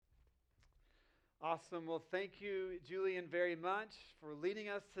Awesome. Well, thank you, Julian, very much for leading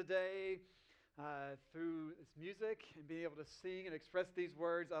us today through this music and being able to sing and express these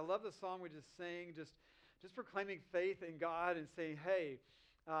words. I love the song we just sang, just proclaiming faith in God and saying, hey,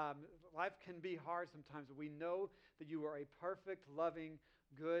 life can be hard sometimes, but we know that you are a perfect, loving,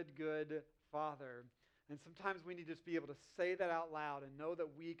 good Father. And sometimes we need to just be able to say that out loud and know that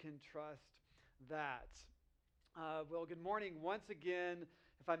we can trust that. Well, good morning once again.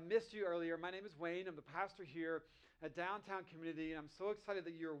 If I missed you earlier, my name is Wayne. I'm the pastor here at Downtown Community, and I'm so excited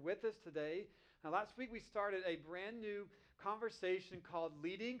that you're with us today. Now, last week we started a brand new conversation called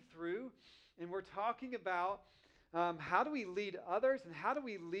Leading Through, and we're talking about how do we lead others and how do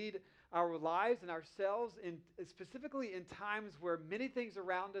we lead our lives and ourselves, specifically in times where many things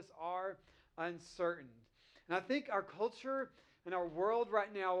around us are uncertain. And I think our culture and our world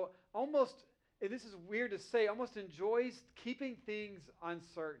right now almost, and this is weird to say, almost enjoys keeping things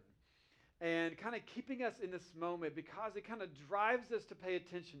uncertain and kind of keeping us in this moment because it kind of drives us to pay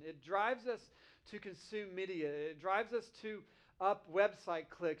attention. It drives us to consume media. It drives us to up website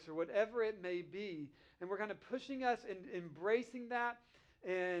clicks or whatever it may be. And we're kind of pushing us and embracing that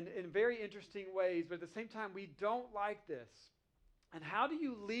in very interesting ways. But at the same time, we don't like this. And how do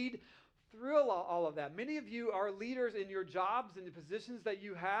you lead through all of that? Many of you are leaders in your jobs and the positions that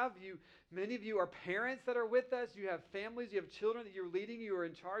you have. Many of you are parents that are with us. You have families, you have children that you're leading. You are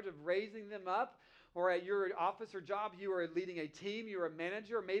in charge of raising them up. Or at your office or job, you are leading a team. You're a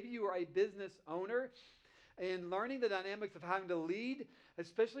manager. Or maybe you are a business owner. And learning the dynamics of having to lead,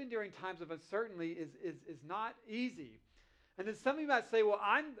 especially during times of uncertainty, is not easy. And then some of you might say, well,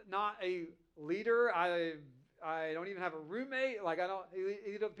 I'm not a leader. I don't even have a roommate. Like I don't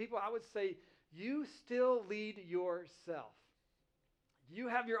lead people. I would say you still lead yourself. You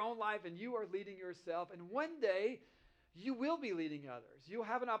have your own life and you are leading yourself. And one day you will be leading others. You'll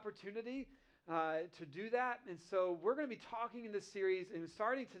have an opportunity to do that. And so we're going to be talking in this series and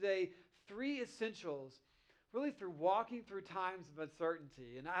starting today, 3 essentials really through walking through times of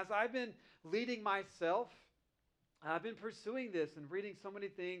uncertainty. And as I've been leading myself, I've been pursuing this and reading so many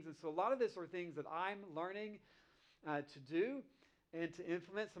things. And so a lot of this are things that I'm learning to do and to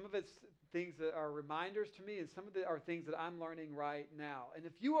implement. Some of it's things that are reminders to me, and some of it are things that I'm learning right now. And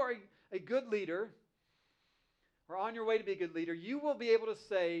if you are a good leader or on your way to be a good leader, you will be able to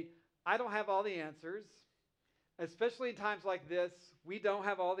say, I don't have all the answers. Especially in times like this, we don't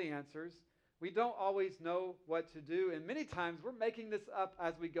have all the answers. We don't always know what to do. And many times we're making this up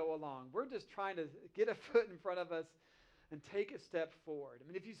as we go along. We're just trying to get a foot in front of us and take a step forward. I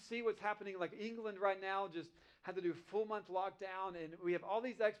mean, if you see what's happening, like England right now just had to do a full month lockdown, and we have all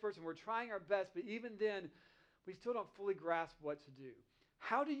these experts and we're trying our best, but even then, we still don't fully grasp what to do.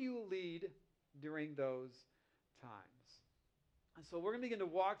 How do you lead during those times? And so we're going to begin to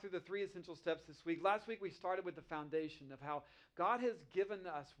walk through the 3 essential steps this week. Last week we started with the foundation of how God has given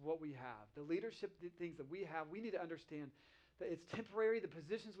us what we have. The leadership, the things that we have, we need to understand that it's temporary. The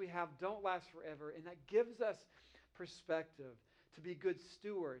positions we have don't last forever. And that gives us perspective to be good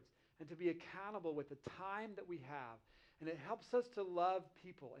stewards and to be accountable with the time that we have. And it helps us to love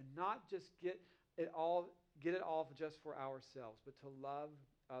people and not just get it all just for ourselves, but to love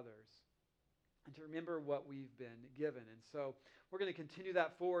others and to remember what we've been given. And so we're going to continue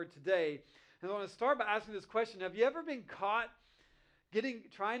that forward today. And I want to start by asking this question. Have you ever been caught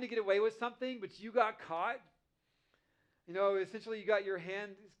trying to get away with something, but you got caught? You know, essentially you got your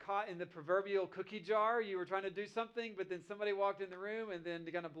hand caught in the proverbial cookie jar. You were trying to do something, but then somebody walked in the room and then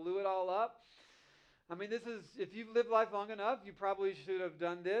they kind of blew it all up. I mean, if you've lived life long enough, you probably should have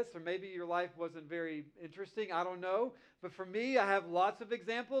done this, or maybe your life wasn't very interesting. I don't know. But for me, I have lots of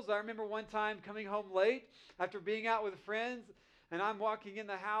examples. I remember one time coming home late after being out with friends, and I'm walking in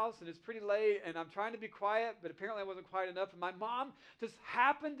the house, and it's pretty late, and I'm trying to be quiet, but apparently I wasn't quiet enough. And my mom just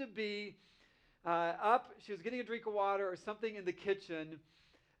happened to be up. She was getting a drink of water or something in the kitchen,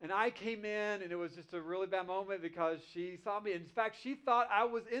 and I came in, and it was just a really bad moment because she saw me. In fact, she thought I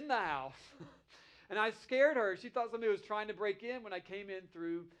was in the house. And I scared her. She thought somebody was trying to break in when I came in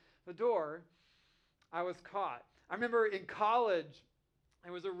through the door. I was caught. I remember in college, it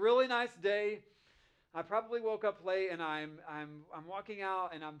was a really nice day. I probably woke up late, and I'm walking out,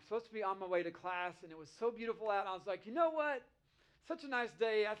 and I'm supposed to be on my way to class, and it was so beautiful out. And I was like, you know what? Such a nice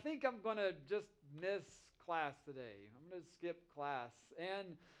day. I think I'm going to just miss class today. I'm going to skip class.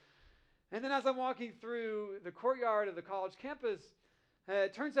 And then as I'm walking through the courtyard of the college campus,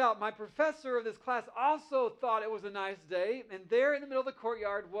 it turns out my professor of this class also thought it was a nice day, and there in the middle of the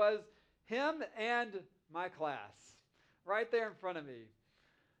courtyard was him and my class, right there in front of me.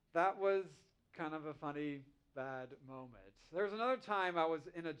 That was kind of a funny bad moments. There was another time I was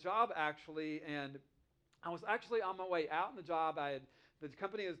in a job actually, and I was actually on my way out in the job. The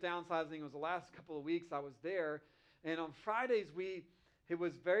company was downsizing. It was the last couple of weeks I was there, and on Fridays it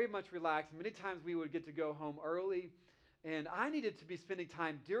was very much relaxed. Many times we would get to go home early, and I needed to be spending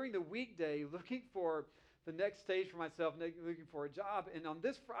time during the weekday looking for the next stage for myself, looking for a job. And on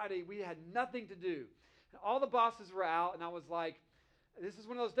this Friday, we had nothing to do. All the bosses were out, and I was like, this is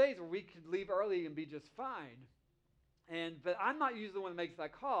one of those days where we could leave early and be just fine. But I'm not usually the one that makes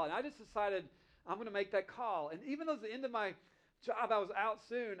that call, and I just decided I'm going to make that call. And even though it was the end of my job, I was out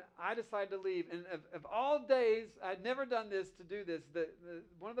soon, I decided to leave. And of all days, I'd never done this to do this.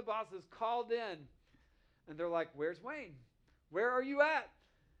 One of the bosses called in, and they're like, "Where's Wayne? Where are you at?"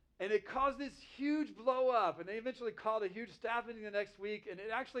 And it caused this huge blow up. And they eventually called a huge staff meeting the next week, and it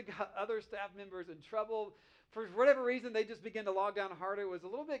actually got other staff members in trouble. For whatever reason, they just began to log down harder. It was a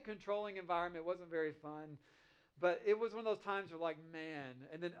little bit controlling environment. It wasn't very fun. But it was one of those times where like, man.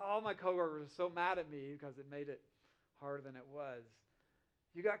 And then all my coworkers were so mad at me because it made it harder than it was.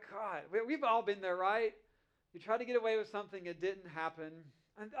 You got caught. We've all been there, right? You tried to get away with something, it didn't happen.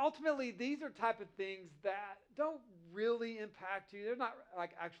 And ultimately, these are type of things that don't really impact you. They're not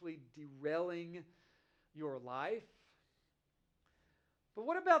like actually derailing your life. But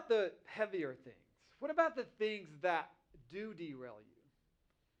what about the heavier things? What about the things that do derail you?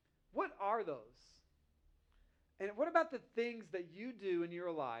 What are those? And what about the things that you do in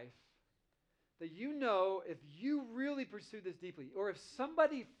your life that you know if you really pursue this deeply, or if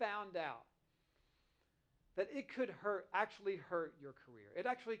somebody found out, that it could actually hurt your career? It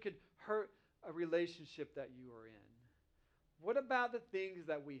actually could hurt a relationship that you are in. What about the things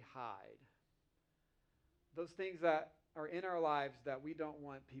that we hide? Those things that are in our lives that we don't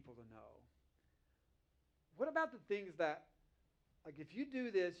want people to know. What about the things that, like if you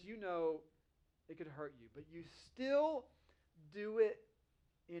do this, you know it could hurt you, but you still do it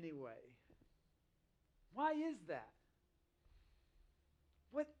anyway? Why is that?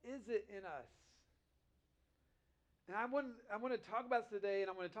 What is it in us? And I want to talk about this today, and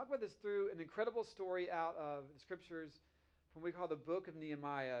I want to talk about this through an incredible story out of the scriptures from what we call the book of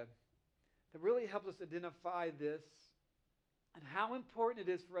Nehemiah that really helps us identify this and how important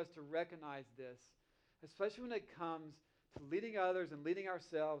it is for us to recognize this, especially when it comes to leading others and leading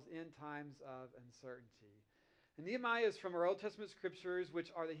ourselves in times of uncertainty. And Nehemiah is from our Old Testament scriptures, which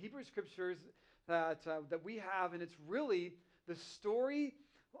are the Hebrew scriptures that we have, and it's really the story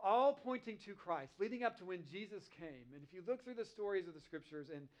all pointing to Christ, leading up to when Jesus came. And if you look through the stories of the scriptures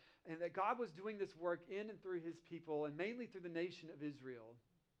and that God was doing this work in and through his people, and mainly through the nation of Israel.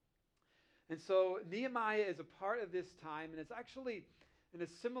 And so Nehemiah is a part of this time, and it's actually in a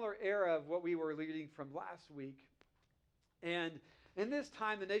similar era of what we were reading from last week. And in this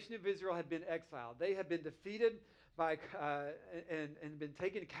time, the nation of Israel had been exiled. They had been defeated by and been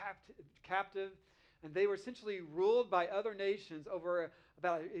taken captive, and they were essentially ruled by other nations over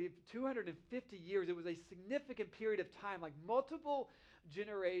about 250 years. It was a significant period of time, like multiple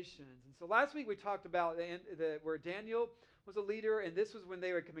generations. And so last week we talked about where Daniel was a leader, and this was when they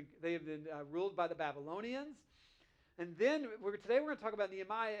had been ruled by the Babylonians. And then today we're going to talk about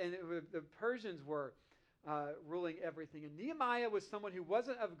Nehemiah, and the Persians were ruling everything. And Nehemiah was someone who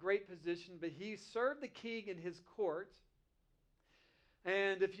wasn't of great position, but he served the king in his court.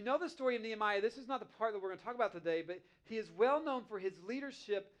 And if you know the story of Nehemiah, this is not the part that we're going to talk about today, but he is well known for his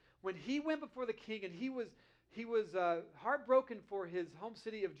leadership when he went before the king, and he was heartbroken for his home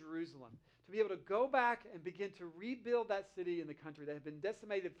city of Jerusalem, to be able to go back and begin to rebuild that city in the country that had been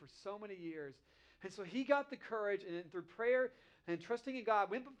decimated for so many years. And so he got the courage, and through prayer and trusting in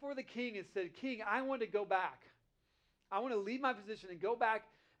God, went before the king and said, "King, I want to go back. I want to leave my position and go back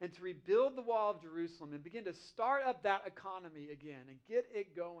and to rebuild the wall of Jerusalem and begin to start up that economy again and get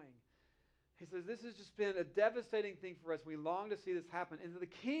it going." He says, "This has just been a devastating thing for us. We long to see this happen." And the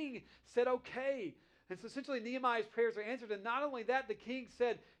king said, "Okay." And so essentially Nehemiah's prayers are answered. And not only that, the king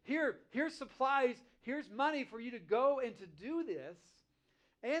said, here's supplies, here's money for you to go and to do this.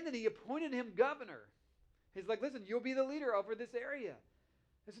 And then he appointed him governor. He's like, "Listen, you'll be the leader over this area."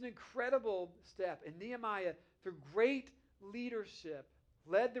 It's an incredible step. And Nehemiah, through great leadership,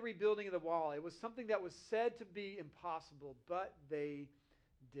 led the rebuilding of the wall. It was something that was said to be impossible, but they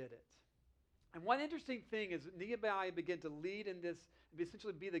did it. And one interesting thing is Nehemiah began to lead in this,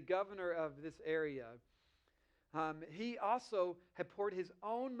 essentially be the governor of this area. He also had poured his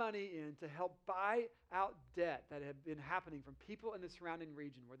own money in to help buy out debt that had been happening from people in the surrounding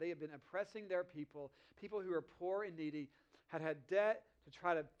region, where they had been oppressing their people who are poor and needy, had debt to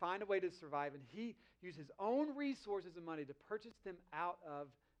try to find a way to survive. And he used his own resources and money to purchase them out of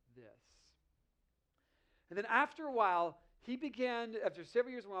this. And then after a while, after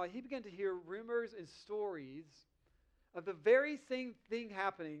several years, he began to hear rumors and stories of the very same thing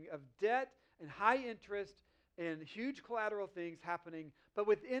happening, of debt and high interest and huge collateral things happening, but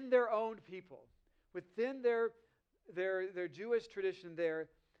within their own people, within their Jewish tradition there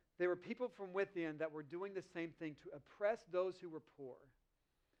were people from within that were doing the same thing to oppress those who were poor.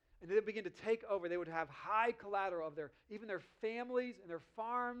 And they would begin to take over. They would have high collateral of even their families and their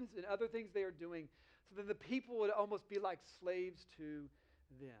farms and other things they are doing. So then the people would almost be like slaves to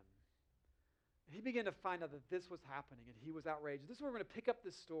them. And he began to find out that this was happening, and he was outraged. This is where we're going to pick up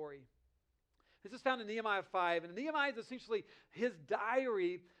this story. This is found in Nehemiah 5, and Nehemiah is essentially his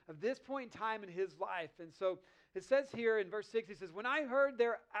diary of this point in time in his life. And so it says here in verse 6, he says, "When I heard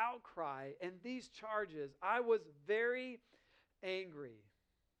their outcry and these charges, I was very angry."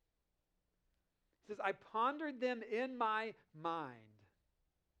 He says, "I pondered them in my mind."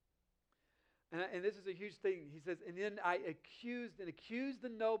 And this is a huge thing. He says, "And then I accused the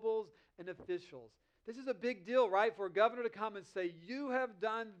nobles and officials." This is a big deal, right? For a governor to come and say, "You have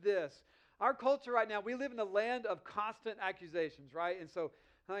done this." Our culture right now, we live in a land of constant accusations, right? And so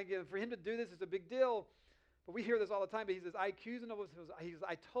for him to do this is a big deal. But we hear this all the time. But he says, "I accuse the nobles." He says,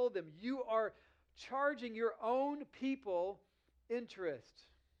 "I told them, you are charging your own people interest."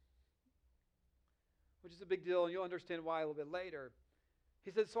 Which is a big deal, and you'll understand why a little bit later. He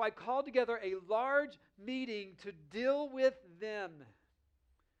says, "So I called together a large meeting to deal with them."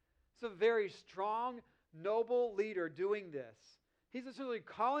 It's a very strong, noble leader doing this. He's essentially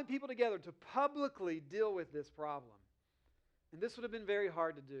calling people together to publicly deal with this problem. And this would have been very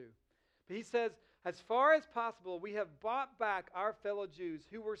hard to do. But he says, "As far as possible, we have bought back our fellow Jews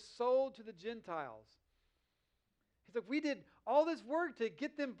who were sold to the Gentiles." He's like, "We did all this work to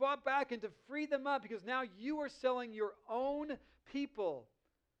get them bought back and to free them up, because now you are selling your own people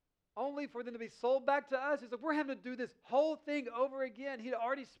only for them to be sold back to us." He's like, "We're having to do this whole thing over again." He'd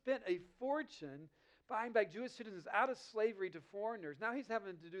already spent a fortune buying back Jewish citizens out of slavery to foreigners. Now he's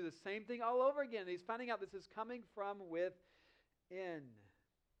having to do the same thing all over again. And he's finding out this is coming from within.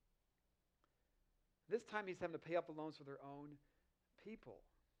 This time he's having to pay off the loans for their own people.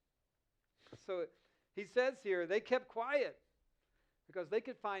 So he says here, they kept quiet because they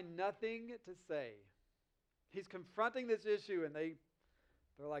could find nothing to say. He's confronting this issue, and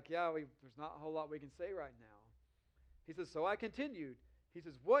they're like, there's not a whole lot we can say right now. He says, "So I continued." He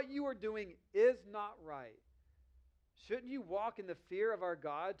says, "What you are doing is not right. Shouldn't you walk in the fear of our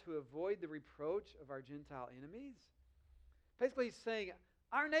God to avoid the reproach of our Gentile enemies?" Basically, he's saying,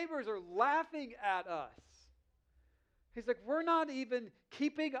 our neighbors are laughing at us. He's like, we're not even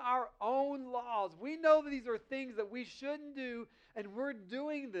keeping our own laws. We know that these are things that we shouldn't do, and we're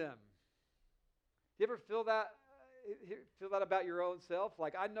doing them. You ever feel that about your own self?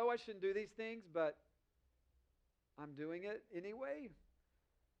 Like, I know I shouldn't do these things, but I'm doing it anyway.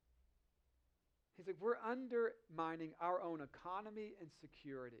 He's like, we're undermining our own economy and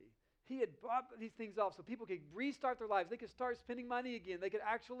security. He had bought these things off so people could restart their lives. They could start spending money again. They could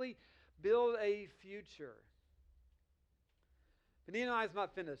actually build a future. But Nehemiah is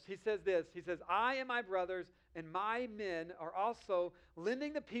not finished. He says this. He says, "I and my brothers and my men are also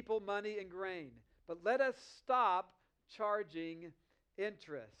lending the people money and grain, but let us stop charging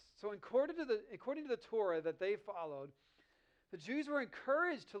interest." So according to the Torah that they followed, the Jews were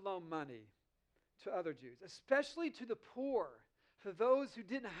encouraged to loan money to other Jews, especially to the poor, to those who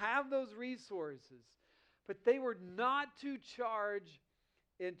didn't have those resources. But they were not to charge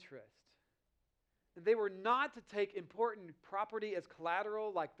interest. And they were not to take important property as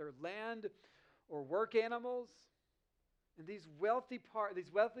collateral, like their land or work animals. And these wealthy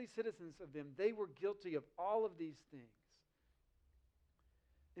citizens of them, they were guilty of all of these things.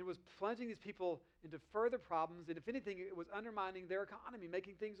 It was plunging these people into further problems, and if anything, it was undermining their economy,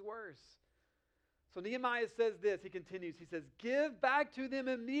 making things worse. So Nehemiah says this, he continues, he says, "Give back to them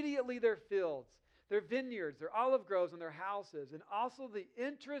immediately their fields, their vineyards, their olive groves, and their houses, and also the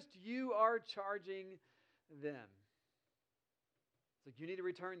interest you are charging them." So you need to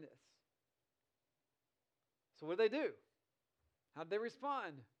return this. So what did they do? How did they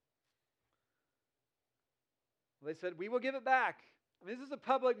respond? Well, they said, "We will give it back." I mean, this is a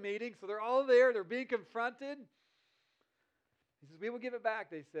public meeting, so they're all there. They're being confronted. He says, "We will give it back,"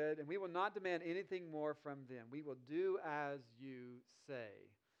 they said, "and we will not demand anything more from them. We will do as you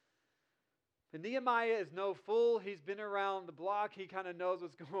say." And Nehemiah is no fool. He's been around the block. He kind of knows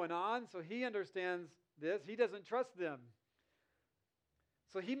what's going on, so he understands this. He doesn't trust them.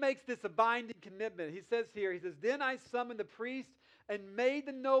 So he makes this a binding commitment. He says here, he says, "Then I summoned the priests and made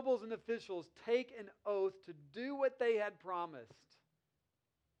the nobles and officials take an oath to do what they had promised."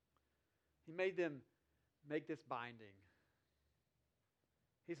 He made them make this binding.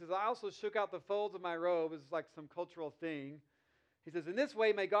 He says, I also shook out the folds of my robe. It's like some cultural thing. He says, in this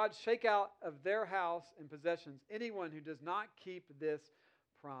way may God shake out of their house and possessions anyone who does not keep this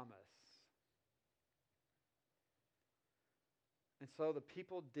promise. And so the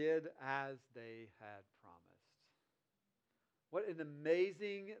people did as they had promised. What an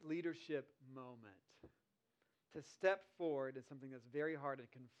amazing leadership moment to step forward in something that's very hard and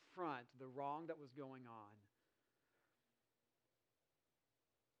confront the wrong that was going on.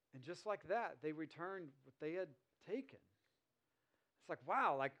 And just like that, they returned what they had taken. It's like,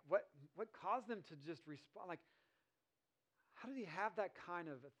 wow, like what caused them to just respond? Like, how did he have that kind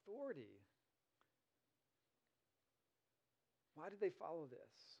of authority? Why did they follow this?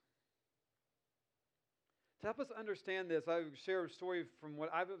 To help us understand this, I will share a story from what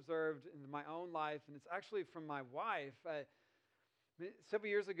I've observed in my own life, and it's actually from my wife. Several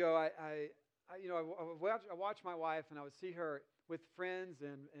years ago, I watched my wife, and I would see her with friends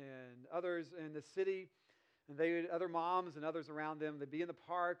and others in the city, and other moms and others around them. They'd be in the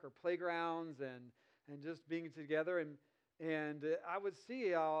park or playgrounds and just being together, and I would see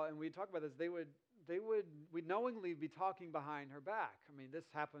how, and we'd talk about this. We'd knowingly be talking behind her back. I mean, this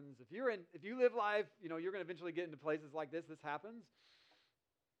happens if you live life. You're going to eventually get into places like this. This happens.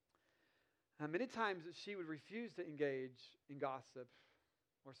 Many times she would refuse to engage in gossip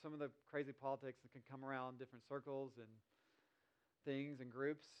or some of the crazy politics that can come around different circles and things and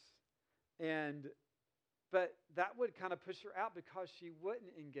groups. But that would kind of push her out because she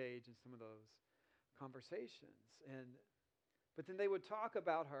wouldn't engage in some of those conversations. But then they would talk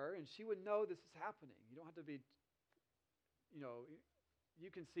about her, and she would know this is happening. You don't have to be,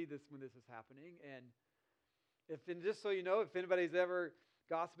 you can see this when this is happening. And just so you know, if anybody's ever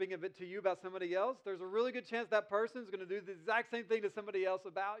gossiping a bit to you about somebody else, there's a really good chance that person is going to do the exact same thing to somebody else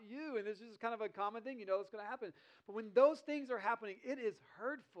about you. And this is kind of a common thing, it's going to happen. But when those things are happening, it is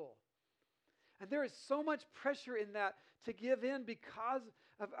hurtful. And there is so much pressure in that to give in because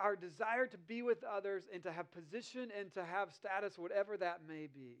of our desire to be with others and to have position and to have status, whatever that may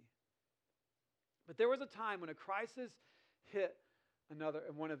be. But there was a time when a crisis hit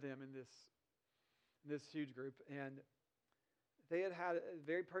one of them in this huge group, and they had a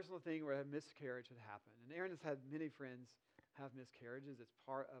very personal thing where a miscarriage had happened. And Aaron has had many friends have miscarriages. It's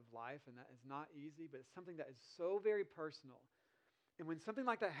part of life, and that is not easy, but it's something that is so very personal. And when something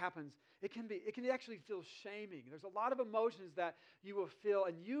like that happens, it can actually feel shaming. There's a lot of emotions that you will feel,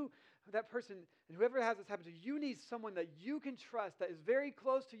 and that person, and whoever has this happen to you need someone that you can trust, that is very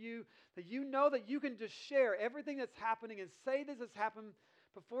close to you, that you know that you can just share everything that's happening and say this has happened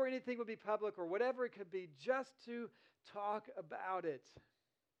before anything would be public or whatever it could be, just to talk about it.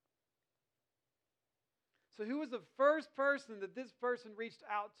 So who was the first person that this person reached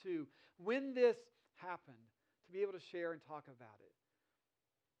out to when this happened to be able to share and talk about it?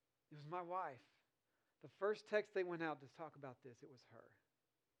 It was my wife. The first text they went out to talk about this, it was her.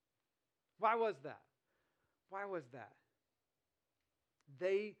 Why was that? Why was that?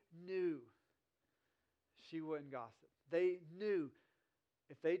 They knew she wouldn't gossip. They knew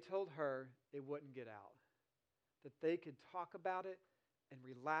if they told her, it wouldn't get out. That they could talk about it and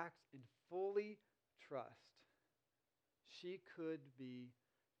relax and fully trust. She could be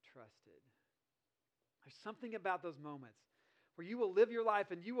trusted. There's something about those moments where you will live your life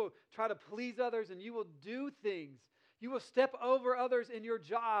and you will try to please others and you will do things. You will step over others in your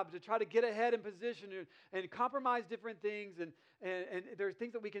job to try to get ahead in position and compromise different things. And there's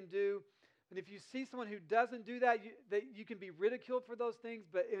things that we can do. And if you see someone who doesn't do that, you can be ridiculed for those things.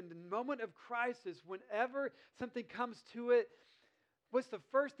 But in the moment of crisis, whenever something comes to it, what's the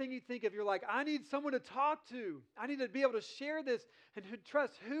first thing you think of? You're like, I need someone to talk to. I need to be able to share this and to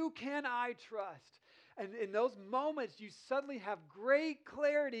trust. Who can I trust? And in those moments, you suddenly have great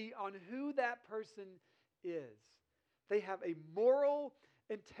clarity on who that person is. They have a moral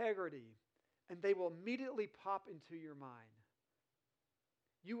integrity, and they will immediately pop into your mind.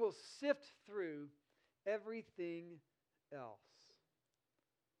 You will sift through everything else.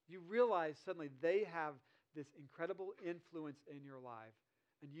 You realize suddenly they have this incredible influence in your life,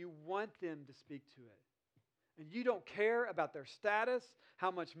 and you want them to speak to it. And you don't care about their status,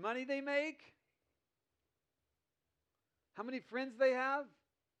 how much money they make, how many friends they have.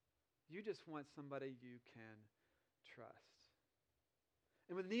 You just want somebody you can trust.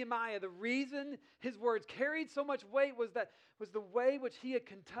 And with Nehemiah, the reason his words carried so much weight was the way which he had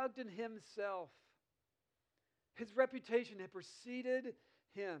conducted himself. His reputation had preceded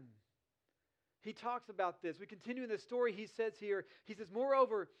him. He talks about this. We continue in the story. He says,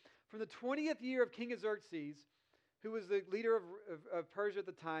 moreover, from the 20th year of King Xerxes, who was the leader of Persia at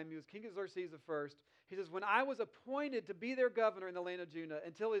the time, he was King Xerxes the first. He says, when I was appointed to be their governor in the land of Judah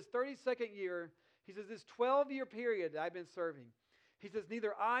until his 32nd year, he says, this 12-year period that I've been serving, he says,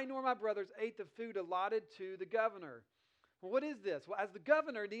 neither I nor my brothers ate the food allotted to the governor. Well, what is this? Well, as the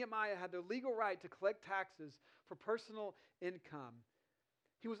governor, Nehemiah had the legal right to collect taxes for personal income.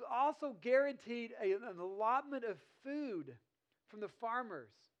 He was also guaranteed an allotment of food from the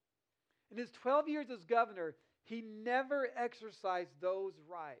farmers. In his 12 years as governor, he never exercised those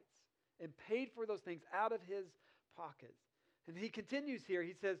rights and paid for those things out of his pockets. And he continues here.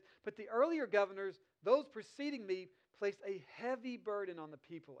 He says, but the earlier governors, those preceding me, placed a heavy burden on the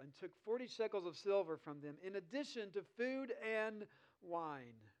people and took 40 shekels of silver from them in addition to food and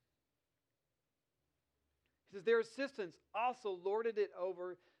wine. He says, their assistants also lorded it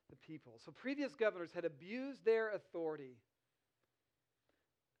over the people. So previous governors had abused their authority.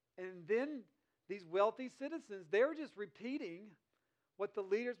 And then these wealthy citizens, they're just repeating what the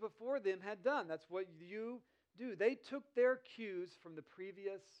leaders before them had done. That's what you do. They took their cues from the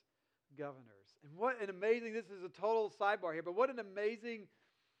previous governors. And what an amazing, this is a total sidebar here, but what an amazing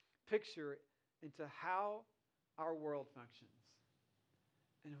picture into how our world functions.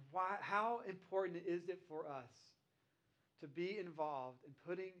 And how important is it for us to be involved in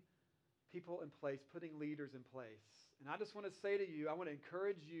putting people in place, putting leaders in place. And I just want to say to you, I want to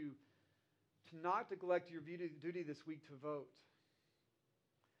encourage you to not neglect your duty this week to vote.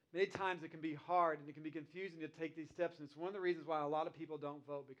 Many times it can be hard and it can be confusing to take these steps, and it's one of the reasons why a lot of people don't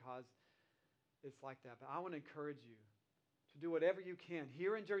vote, because it's like that. But I want to encourage you to do whatever you can.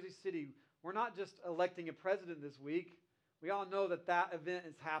 Here in Jersey City, we're not just electing a president this week. We all know that that event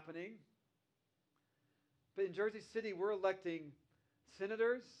is happening. But in Jersey City, we're electing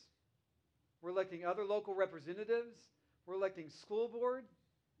senators. We're electing other local representatives. We're electing school board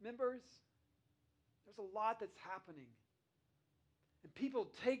members. There's a lot that's happening. And people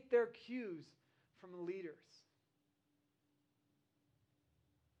take their cues from leaders.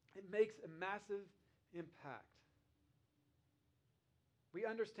 It makes a massive impact. We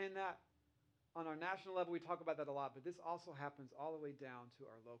understand that on our national level. We talk about that a lot, but this also happens all the way down to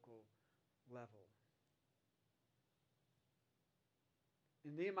our local level.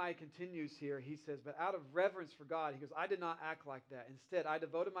 And Nehemiah continues here. He says, but out of reverence for God, he goes, I did not act like that. Instead, I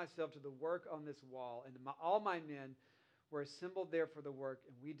devoted myself to the work on this wall, and all my men were assembled there for the work,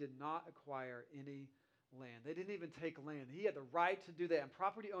 and we did not acquire any land. They didn't even take land. He had the right to do that, and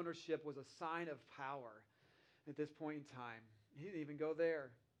property ownership was a sign of power at this point in time. He didn't even go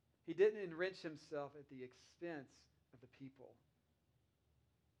there. He didn't enrich himself at the expense of the people.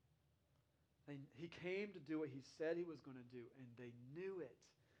 And he came to do what he said he was going to do, and they knew it.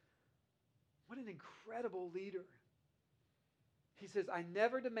 What an incredible leader. He says, I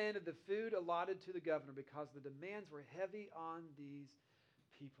never demanded the food allotted to the governor because the demands were heavy on these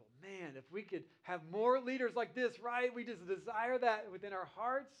people. Man, if we could have more leaders like this, right? We just desire that within our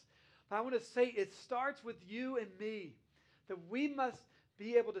hearts. But I want to say it starts with you and me, that we must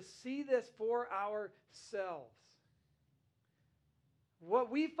be able to see this for ourselves.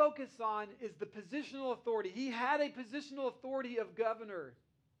 What we focus on is the positional authority. He had a positional authority of governor.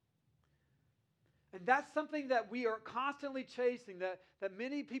 And that's something that we are constantly chasing, that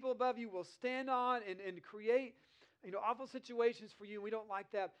many people above you will stand on and create awful situations for you. We don't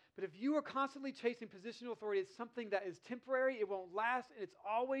like that. But if you are constantly chasing positional authority, it's something that is temporary. It won't last, and it's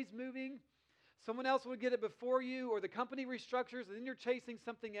always moving. Someone else will get it before you, or the company restructures, and then you're chasing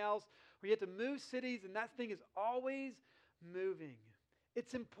something else, or you have to move cities, and that thing is always moving.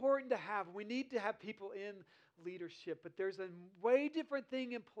 It's important to have. We need to have people in leadership, but there's a way different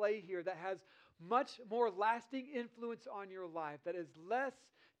thing in play here that has much more lasting influence on your life, that is less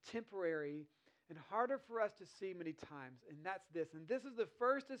temporary and harder for us to see many times, and that's this. And this is the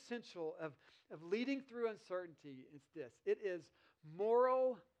first essential of leading through uncertainty. It's this. It is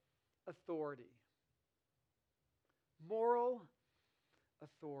moral authority. Moral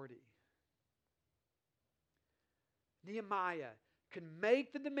authority. Nehemiah could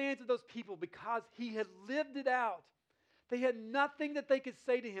make the demands of those people because he had lived it out. They had nothing that they could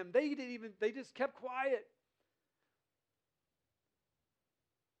say to him. They just kept quiet.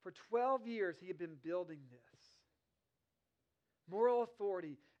 For 12 years, he had been building this. Moral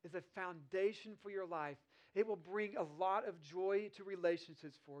authority is a foundation for your life. It will bring a lot of joy to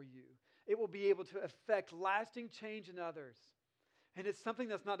relationships for you. It will be able to affect lasting change in others. And it's something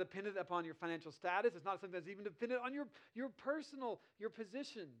that's not dependent upon your financial status. It's not something that's even dependent on your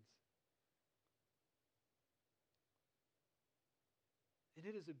positions. And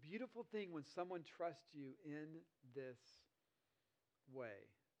it is a beautiful thing when someone trusts you in this way.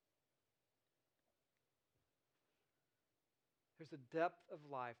 There's a depth of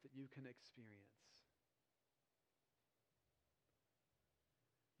life that you can experience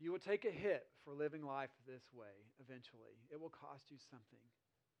You will take a hit for living life this way eventually. It will cost you something.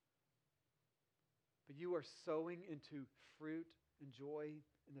 But you are sowing into fruit and joy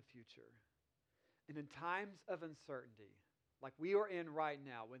in the future. And in times of uncertainty, like we are in right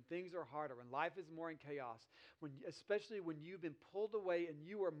now, when things are harder, when life is more in chaos, especially when you've been pulled away and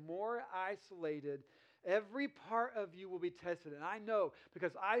you are more isolated, every part of you will be tested. And I know,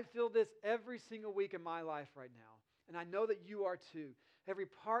 because I feel this every single week in my life right now. And I know that you are too. Every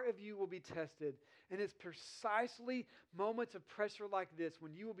part of you will be tested. And it's precisely moments of pressure like this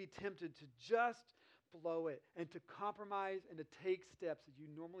when you will be tempted to just blow it and to compromise and to take steps that you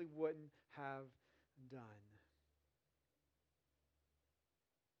normally wouldn't have done.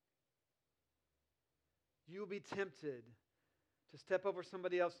 You will be tempted to step over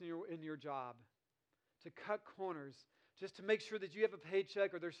somebody else in your job, to cut corners, just to make sure that you have a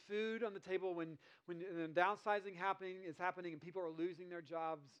paycheck or there's food on the table when downsizing is happening and people are losing their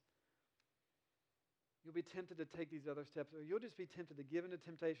jobs. You'll be tempted to take these other steps, or you'll just be tempted to give into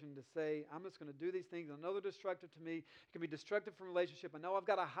temptation to say, I'm just going to do these things. I know they're destructive to me. It can be destructive from relationship. I know I've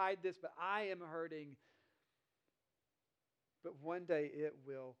got to hide this, but I am hurting. But one day it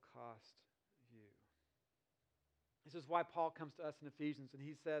will cost you. This is why Paul comes to us in Ephesians and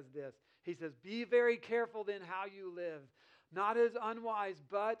he says this. He says, be very careful then how you live, not as unwise,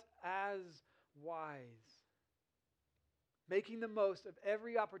 but as wise, making the most of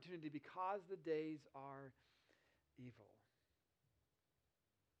every opportunity because the days are evil.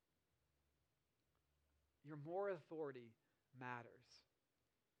 Your moral authority matters.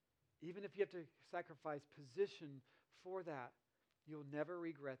 Even if you have to sacrifice position for that, you'll never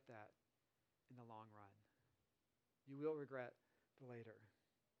regret that in the long run. You will regret later.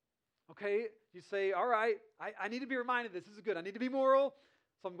 Okay, you say, all right, I need to be reminded of this. This is good. I need to be moral,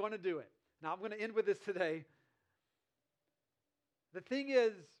 so I'm going to do it. Now I'm going to end with this today. The thing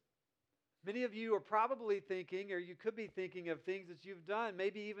is, many of you are probably thinking, or you could be thinking of things that you've done,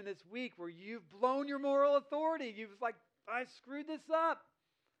 maybe even this week, where you've blown your moral authority. You've like, I screwed this up.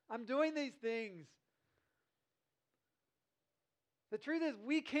 I'm doing these things. The truth is,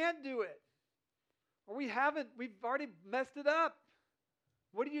 we can't do it. Or we've already messed it up.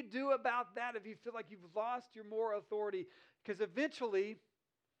 What do you do about that if you feel like you've lost your moral authority? Because eventually,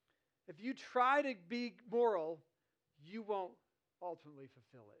 if you try to be moral, you won't ultimately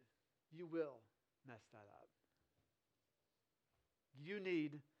fulfill it. You will mess that up. You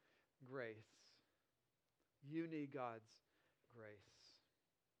need grace. You need God's grace.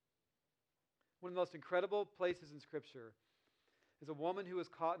 One of the most incredible places in Scripture is a woman who was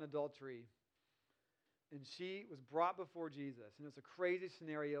caught in adultery. And she was brought before Jesus. And it was a crazy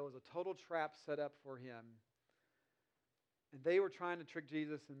scenario. It was a total trap set up for him. And they were trying to trick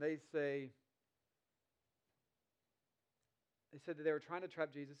Jesus. And they said that they were trying to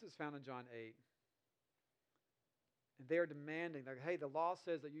trap Jesus. This is found in John 8. And they are demanding, like, hey, the law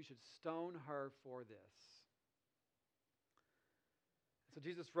says that you should stone her for this. So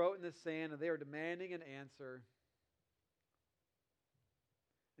Jesus wrote in the sand, and they are demanding an answer.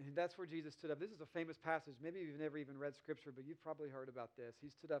 And that's where Jesus stood up. This is a famous passage. Maybe you've never even read Scripture, but you've probably heard about this. He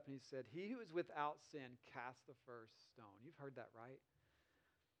stood up and he said, he who is without sin, cast the first stone. You've heard that, right?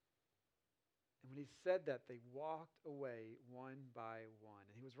 And when he said that, they walked away one by one.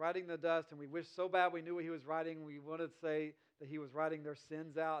 And he was writing the dust, and we wish so bad we knew what he was writing. We wanted to say that he was writing their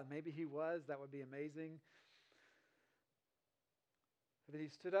sins out, and maybe he was. That would be amazing. But then he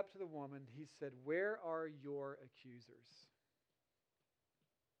stood up to the woman. He said, where are your accusers?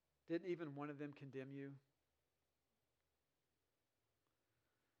 Didn't even one of them condemn you?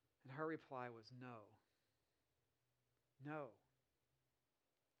 And her reply was no. No.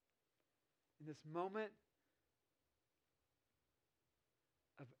 In this moment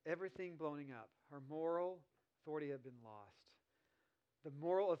of everything blowing up, her moral authority had been lost. The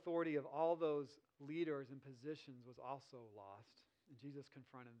moral authority of all those leaders and positions was also lost. And Jesus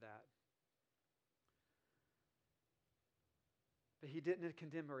confronted that. But he didn't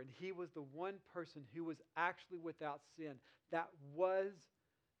condemn her. And he was the one person who was actually without sin that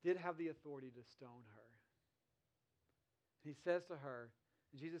did have the authority to stone her. And he says to her,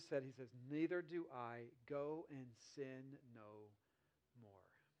 and Jesus said, he says, neither do I. Go and sin no more.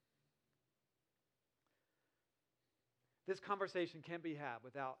 This conversation can't be had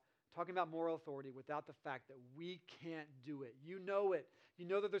without talking about moral authority, without the fact that we can't do it. You know it. You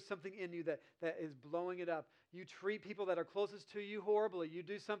know that there's something in you that is blowing it up. You treat people that are closest to you horribly. You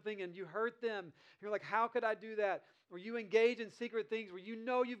do something and you hurt them. You're like, how could I do that? Or you engage in secret things where you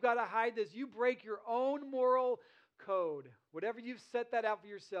know you've got to hide this. You break your own moral code. Whatever you've set that out for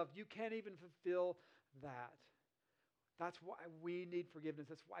yourself, you can't even fulfill that. That's why we need forgiveness.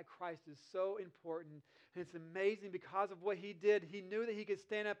 That's why Christ is so important. And it's amazing because of what he did. He knew that he could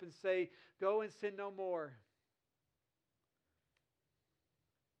stand up and say, go and sin no more.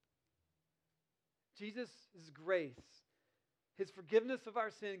 Jesus' grace, his forgiveness of our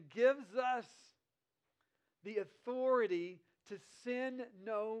sin, gives us the authority to sin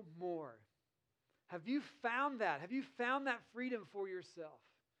no more. Have you found that? Have you found that freedom for yourself?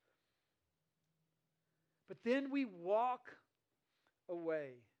 But then we walk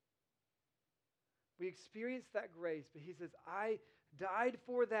away. We experience that grace, but he says, I died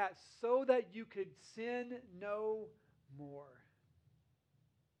for that so that you could sin no more.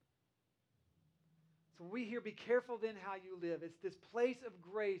 So we hear, be careful then how you live. It's this place of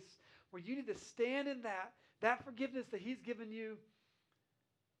grace where you need to stand in that forgiveness that he's given you.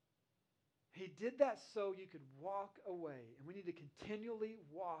 He did that so you could walk away. And we need to continually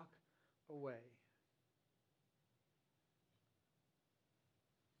walk away.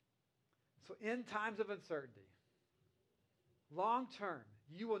 So in times of uncertainty, long term,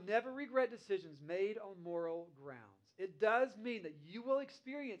 you will never regret decisions made on moral grounds. It does mean that you will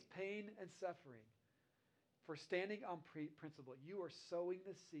experience pain and suffering for standing on principle. You are sowing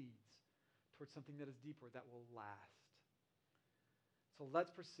the seeds towards something that is deeper, that will last. So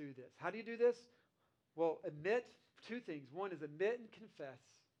let's pursue this. How do you do this? Well, admit two things. One is admit and confess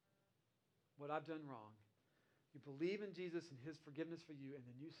what I've done wrong. You believe in Jesus and his forgiveness for you, and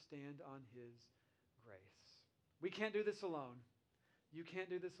then you stand on his grace. We can't do this alone. You can't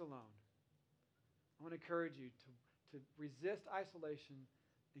do this alone. I want to encourage you to resist isolation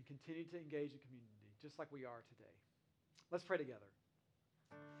and continue to engage in community, just like we are today. Let's pray together.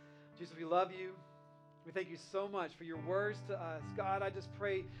 Jesus, we love you. We thank you so much for your words to us. God, I just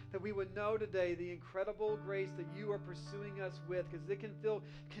pray that we would know today the incredible grace that you are pursuing us with, because it can feel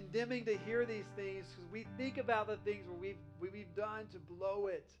condemning to hear these things, because we think about the things where we've done to blow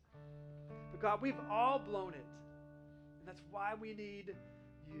it. But God, we've all blown it. And that's why we need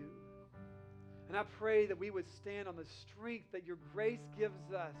you. And I pray that we would stand on the strength that your grace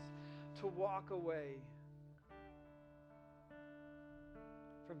gives us to walk away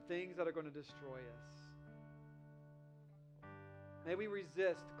from things that are going to destroy us. May we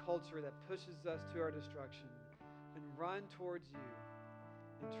resist culture that pushes us to our destruction and run towards you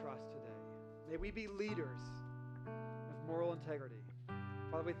and trust today. May we be leaders of moral integrity.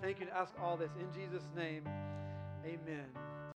 Father, we thank you and ask all this in Jesus' name. Amen.